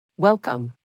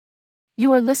Welcome.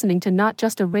 You are listening to Not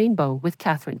Just a Rainbow with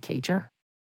Catherine Cager.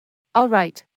 All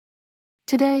right.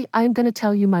 Today, I am going to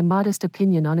tell you my modest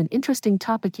opinion on an interesting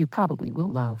topic you probably will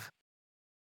love.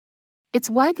 It's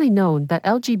widely known that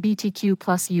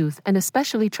LGBTQ+ youth and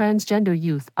especially transgender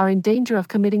youth are in danger of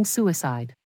committing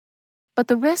suicide. But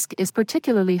the risk is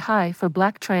particularly high for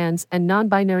Black, trans, and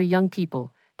non-binary young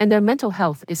people, and their mental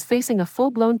health is facing a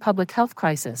full-blown public health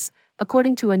crisis,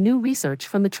 according to a new research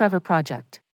from the Trevor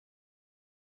Project.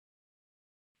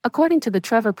 According to the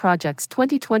Trevor Project's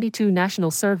 2022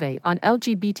 National Survey on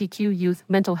LGBTQ youth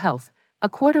mental health, a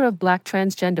quarter of Black,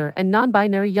 transgender, and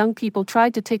non-binary young people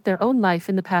tried to take their own life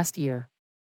in the past year.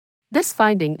 This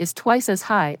finding is twice as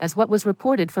high as what was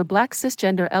reported for Black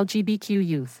cisgender LGBTQ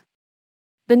youth.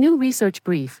 The new research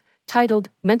brief, titled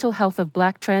Mental Health of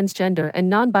Black, Transgender, and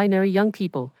Non-Binary Young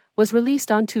People, was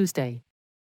released on Tuesday.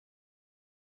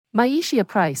 Maishia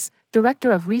Price,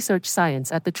 Director of Research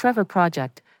Science at the Trevor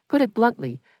Project, put it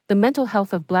bluntly: the mental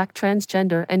health of Black,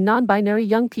 transgender, and non-binary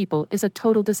young people is a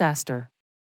total disaster.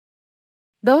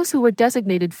 Those who were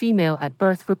designated female at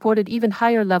birth reported even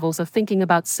higher levels of thinking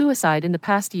about suicide in the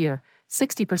past year,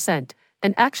 60%,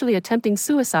 and actually attempting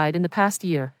suicide in the past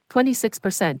year,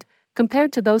 26%,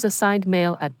 compared to those assigned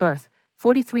male at birth,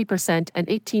 43% and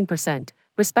 18%,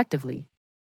 respectively.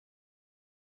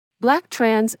 Black,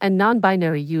 trans, and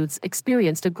non-binary youths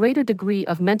experienced a greater degree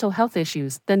of mental health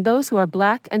issues than those who are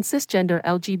Black and cisgender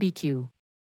LGBTQ.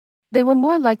 They were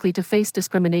more likely to face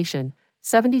discrimination,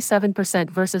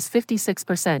 77% versus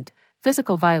 56%,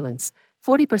 physical violence,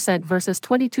 40% versus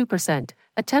 22%,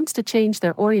 attempts to change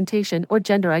their orientation or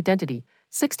gender identity,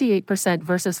 68%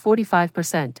 versus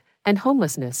 45%, and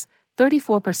homelessness,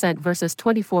 34% versus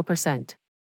 24%.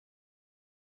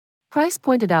 Price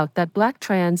pointed out that Black,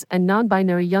 trans, and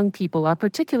non-binary young people are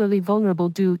particularly vulnerable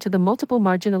due to the multiple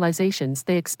marginalizations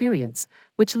they experience,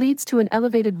 which leads to an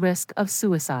elevated risk of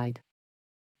suicide.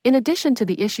 In addition to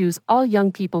the issues all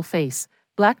young people face,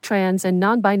 Black, trans, and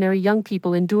non-binary young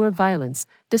people endure violence,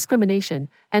 discrimination,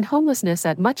 and homelessness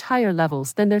at much higher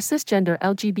levels than their cisgender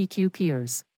LGBTQ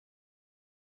peers.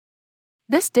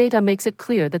 This data makes it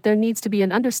clear that there needs to be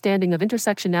an understanding of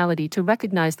intersectionality to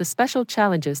recognize the special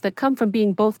challenges that come from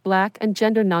being both Black and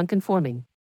gender nonconforming.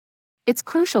 It's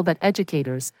crucial that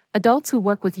educators, adults who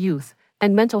work with youth,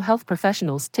 and mental health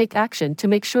professionals take action to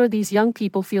make sure these young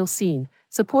people feel seen,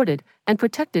 supported, and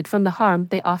protected from the harm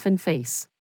they often face.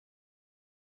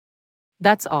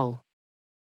 That's all.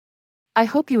 I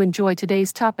hope you enjoy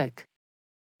today's topic.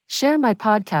 Share my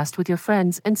podcast with your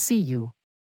friends and see you.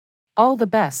 All the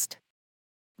best.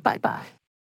 Bye-bye.